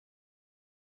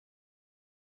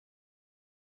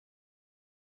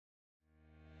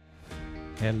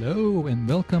Hello and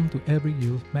welcome to Every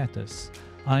Youth Matters.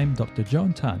 I'm Dr.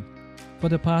 John Tan. For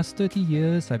the past 30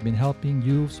 years, I've been helping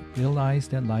youths realize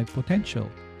their life potential.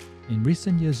 In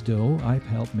recent years, though, I've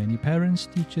helped many parents,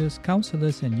 teachers,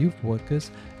 counselors, and youth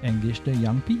workers engage their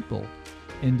young people.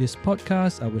 In this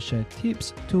podcast, I will share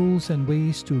tips, tools, and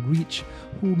ways to reach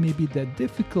who may be that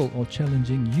difficult or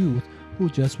challenging youth who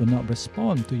just will not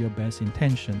respond to your best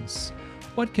intentions.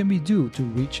 What can we do to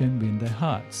reach and win their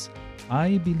hearts?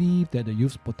 I believe that the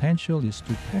youth's potential is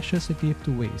too precious a gift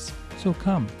to waste. So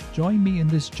come, join me in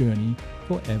this journey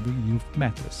for Every Youth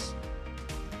Matters.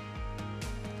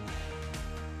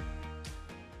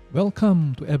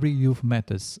 Welcome to Every Youth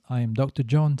Matters. I am Dr.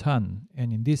 John Tan,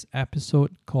 and in this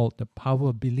episode called The Power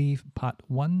of Belief Part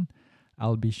 1,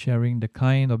 I'll be sharing the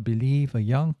kind of belief a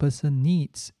young person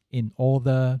needs in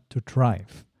order to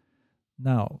thrive.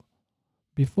 Now,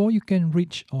 before you can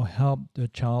reach or help the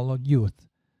child or youth,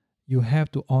 you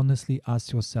have to honestly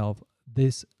ask yourself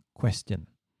this question.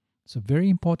 It's a very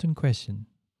important question.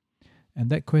 And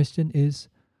that question is,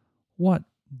 what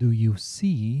do you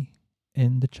see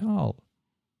in the child?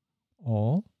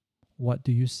 Or what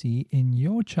do you see in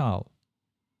your child?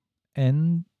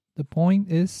 And the point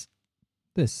is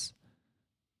this: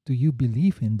 do you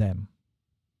believe in them?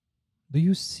 Do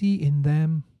you see in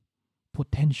them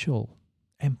potential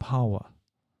and power?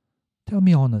 Tell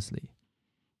me honestly.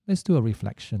 Let's do a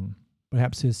reflection.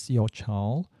 Perhaps it's your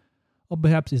child, or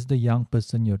perhaps it's the young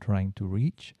person you're trying to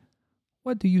reach.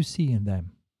 What do you see in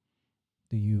them?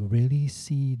 Do you really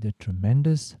see the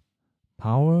tremendous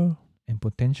power and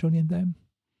potential in them?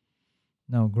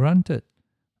 Now, granted,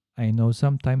 I know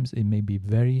sometimes it may be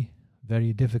very,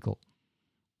 very difficult,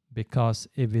 because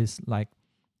if it's like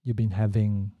you've been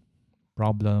having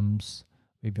problems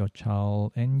with your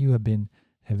child and you have been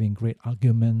having great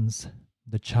arguments,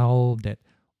 the child that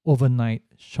overnight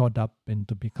shot up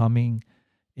into becoming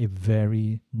a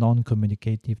very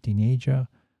non-communicative teenager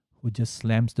who just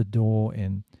slams the door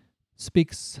and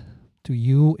speaks to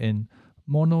you in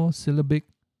monosyllabic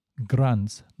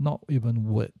grunts, not even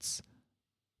words.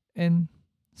 And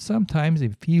sometimes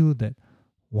you feel that,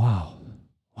 wow,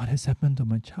 what has happened to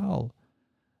my child?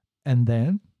 And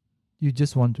then you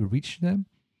just want to reach them.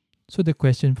 So the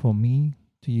question for me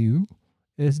to you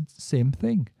is the same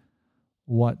thing.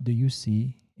 What do you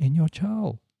see in your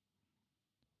child?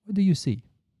 What do you see?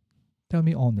 Tell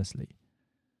me honestly.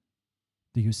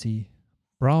 Do you see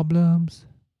problems?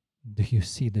 Do you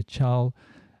see the child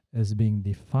as being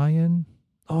defiant?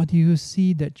 Or do you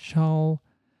see that child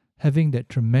having that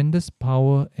tremendous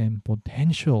power and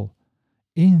potential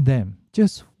in them,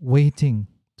 just waiting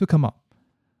to come up?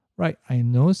 Right, I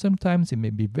know sometimes it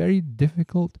may be very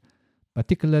difficult,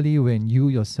 particularly when you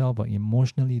yourself are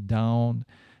emotionally down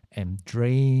and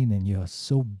drained and you are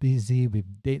so busy with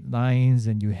deadlines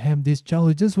and you have this child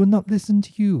who just will not listen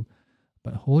to you.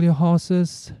 But hold your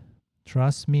horses.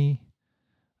 Trust me,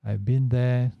 I've been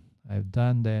there, I've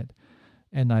done that,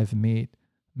 and I've made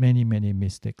many, many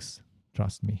mistakes.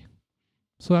 Trust me.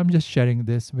 So I'm just sharing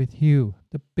this with you.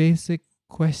 The basic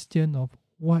question of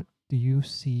what do you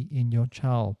see in your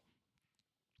child?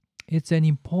 It's an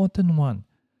important one.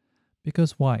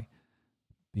 Because why?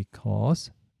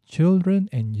 Because children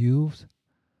and youth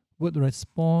would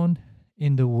respond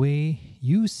in the way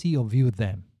you see or view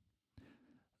them.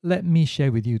 Let me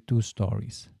share with you two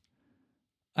stories.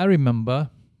 I remember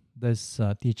this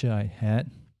teacher I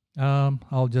had.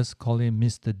 I'll just call him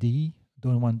Mr. D.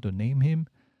 Don't want to name him,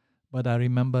 but I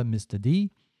remember Mr.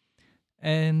 D.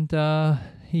 And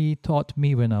he taught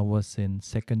me when I was in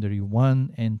secondary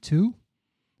 1 and 2.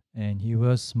 And he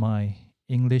was my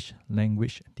English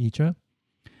language teacher.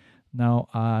 Now,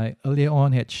 I earlier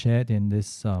on had shared in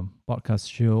this podcast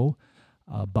show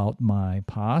about my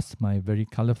past, my very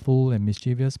colorful and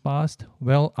mischievous past.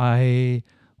 Well, I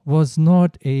was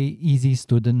not a easy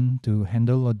student to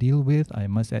handle or deal with, I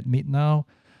must admit now.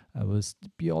 I was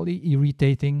purely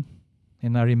irritating.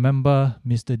 And I remember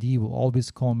Mr. D will always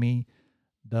call me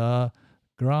the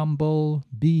Grumble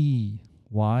Bee.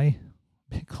 Why?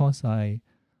 Because I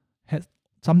had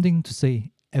something to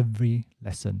say every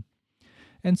lesson.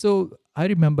 And so I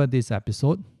remember this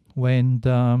episode when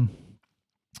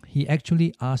he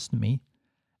actually asked me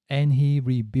and he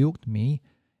rebuked me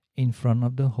in front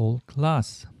of the whole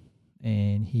class.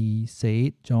 And he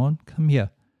said, John, come here.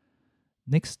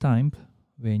 Next time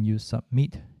when you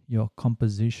submit your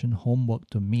composition homework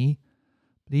to me,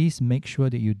 please make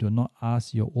sure that you do not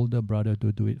ask your older brother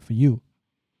to do it for you.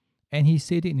 And he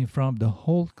said it in front of the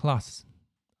whole class.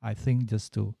 I think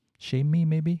just to shame me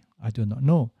maybe. I do not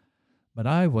know. But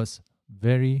I was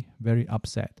very, very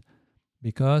upset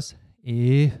because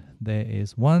if there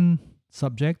is one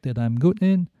subject that I'm good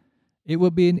in, it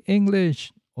would be in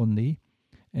English only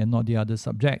and not the other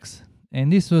subjects.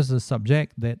 And this was a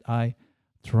subject that I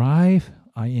thrive,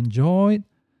 I enjoyed,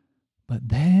 but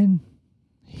then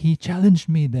he challenged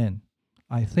me then,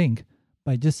 I think,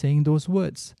 by just saying those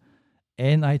words.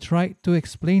 And I tried to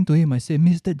explain to him, I said,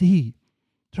 Mr. D,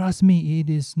 trust me, it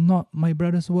is not my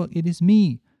brother's work, it is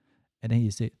me. And then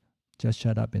he said, just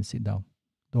shut up and sit down.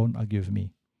 Don't argue with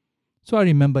me. So I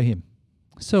remember him.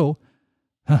 So,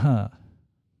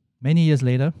 many years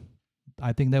later,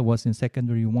 I think that was in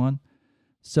secondary 1.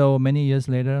 So many years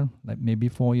later, like maybe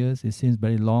 4 years, it seems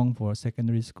very long for a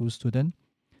secondary school student.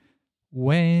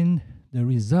 When the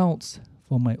results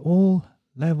for my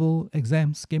O-level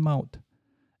exams came out,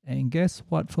 and guess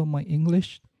what for my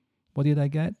English? What did I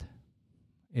get?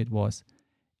 It was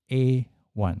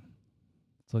A1.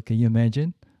 So can you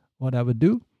imagine what I would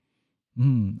do?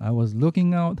 I was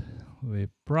looking out with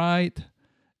pride,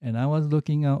 and I was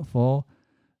looking out for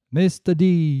Mr.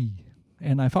 D,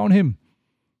 and I found him.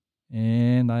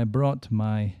 And I brought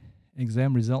my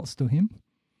exam results to him,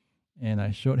 and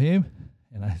I showed him,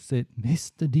 and I said,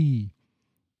 Mr. D,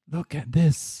 look at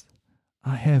this.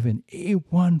 I have an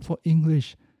A1 for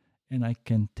English, and I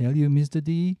can tell you, Mr.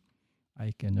 D,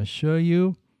 I can assure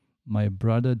you, my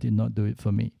brother did not do it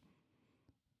for me.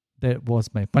 That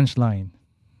was my punchline.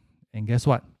 And guess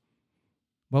what?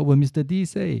 What will Mr. D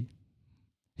say?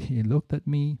 He looked at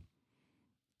me,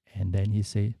 and then he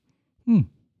said,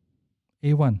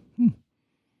 A1.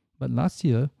 But last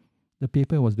year, the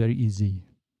paper was very easy.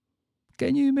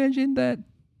 Can you imagine that?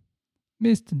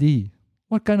 Mr. D,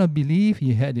 what kind of belief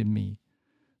he had in me.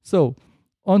 So,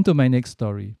 on to my next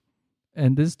story.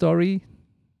 And this story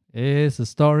is a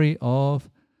story of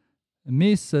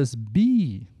Mrs.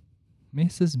 B.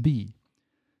 Mrs. B.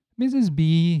 Mrs.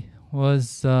 B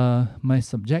was my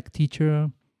subject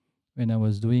teacher when I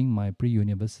was doing my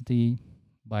pre-university.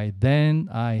 By then,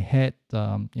 I had,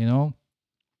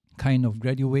 kind of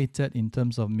graduated in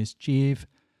terms of mischief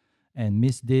and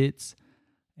misdeeds,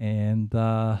 and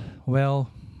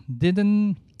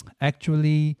didn't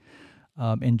actually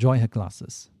enjoy her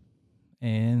classes.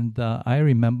 And I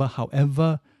remember,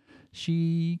 however,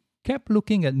 she kept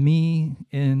looking at me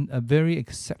in a very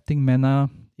accepting manner,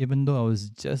 even though I was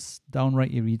just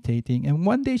downright irritating. And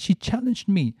one day she challenged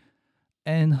me,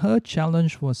 and her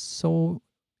challenge was so,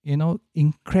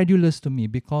 incredulous to me,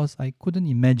 because I couldn't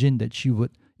imagine that she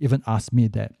would even ask me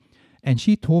that. And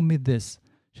she told me this.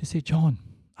 She said, John,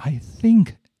 I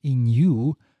think in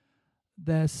you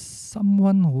there's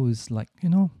someone who is like,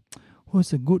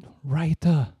 who's a good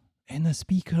writer and a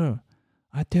speaker.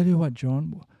 I tell you what,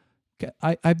 John,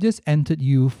 I've just entered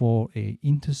you for a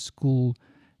inter-school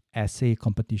essay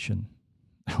competition.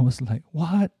 I was like,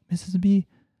 what, Mrs. B?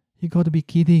 You got to be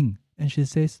kidding. And she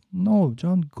says, no,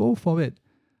 John, go for it.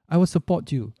 I will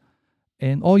support you.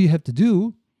 And all you have to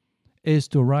do is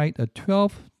to write a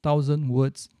 12,000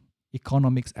 words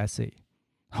economics essay.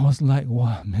 I was like,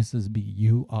 wow, Mrs. B,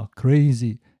 you are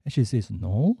crazy. And she says,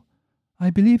 no, I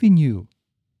believe in you.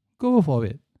 Go for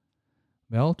it.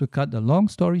 Well, to cut the long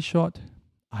story short,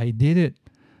 I did it.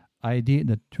 I did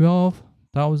the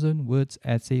 12,000 words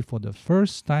essay for the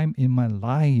first time in my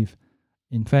life.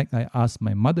 In fact, I asked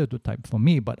my mother to type for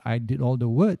me, but I did all the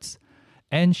words.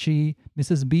 And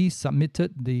Mrs. B,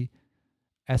 submitted the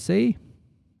essay.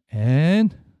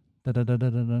 And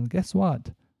guess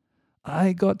what?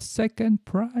 I got second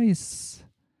prize.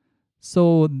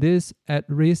 So this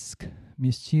at-risk,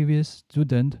 mischievous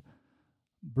student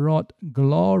brought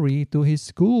glory to his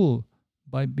school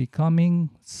by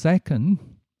becoming second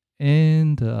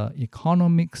in the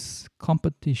economics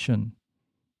competition.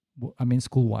 I mean,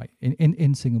 school-wide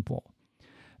in Singapore.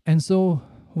 And so,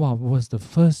 wow, it was the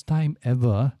first time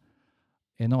ever,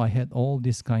 I had all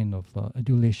this kind of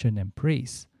adulation and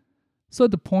praise. So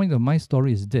the point of my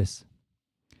story is this.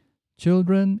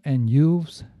 Children and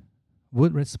youths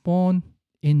would respond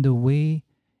in the way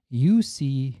you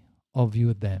see or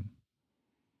view them.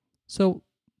 So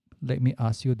let me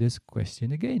ask you this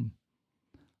question again.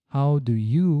 How do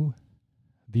you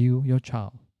view your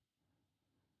child?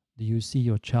 Do you see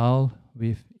your child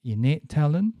with innate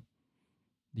talent?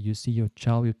 Do you see your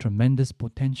child with tremendous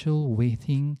potential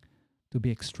waiting to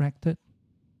be extracted?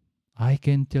 I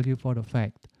can tell you for a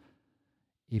fact,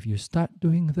 if you start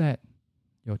doing that,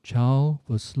 your child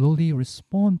will slowly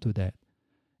respond to that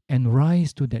and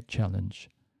rise to that challenge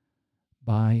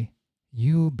by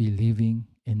you believing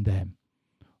in them.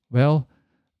 Well,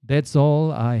 that's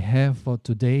all I have for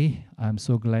today. I'm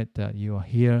so glad that you are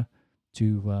here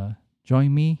to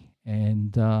join me.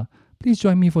 And please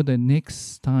join me for the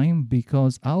next time,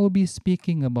 because I'll be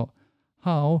speaking about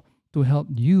how to help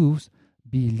youth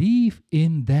believe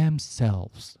in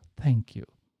themselves. Thank you.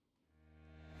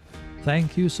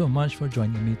 Thank you so much for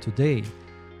joining me today.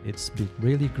 It's been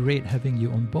really great having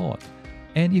you on board.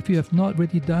 And if you have not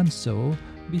already done so,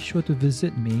 be sure to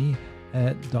visit me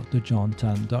at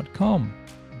drjohntan.com.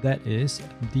 That is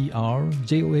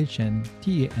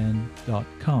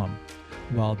drjohntan.com.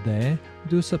 While there,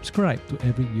 do subscribe to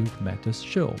every Youth Matters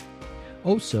show.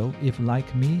 Also, if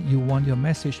like me, you want your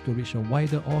message to reach a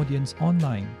wider audience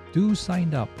online, do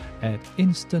sign up at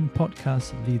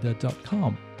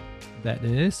instantpodcastleader.com. That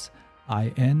is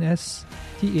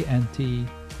instantpodcastleader.com.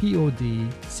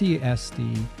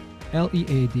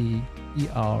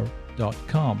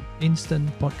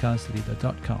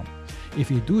 instantpodcastleader.com. If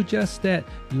you do just that,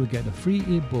 you'll get a free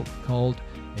ebook called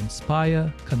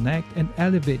Inspire, Connect, and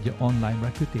Elevate Your Online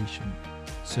Reputation.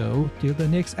 So, till the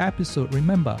next episode,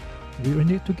 remember, we're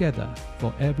in it together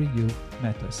for every youth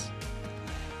matters.